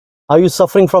Are you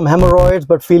suffering from hemorrhoids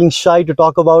but feeling shy to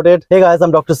talk about it? Hey guys,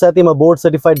 I'm Dr. Sethi. I'm a board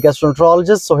certified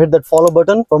gastroenterologist, so hit that follow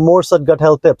button for more such gut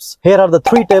health tips. Here are the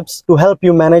 3 tips to help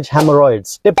you manage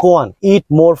hemorrhoids. Tip 1. Eat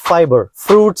more fiber.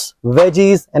 Fruits,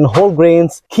 veggies and whole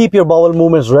grains keep your bowel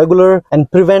movements regular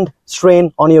and prevent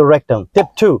strain on your rectum. Tip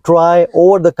 2. Try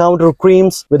over-the-counter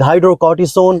creams with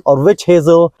hydrocortisone or witch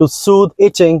hazel to soothe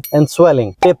itching and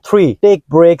swelling. Tip 3. Take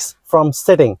breaks from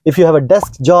sitting. If you have a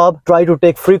desk job, try to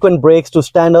take frequent breaks to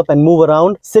stand up and move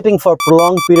around. Sitting for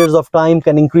prolonged periods of time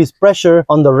can increase pressure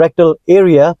on the rectal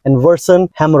area and worsen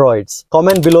hemorrhoids.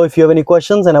 Comment below if you have any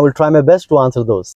questions and I will try my best to answer those.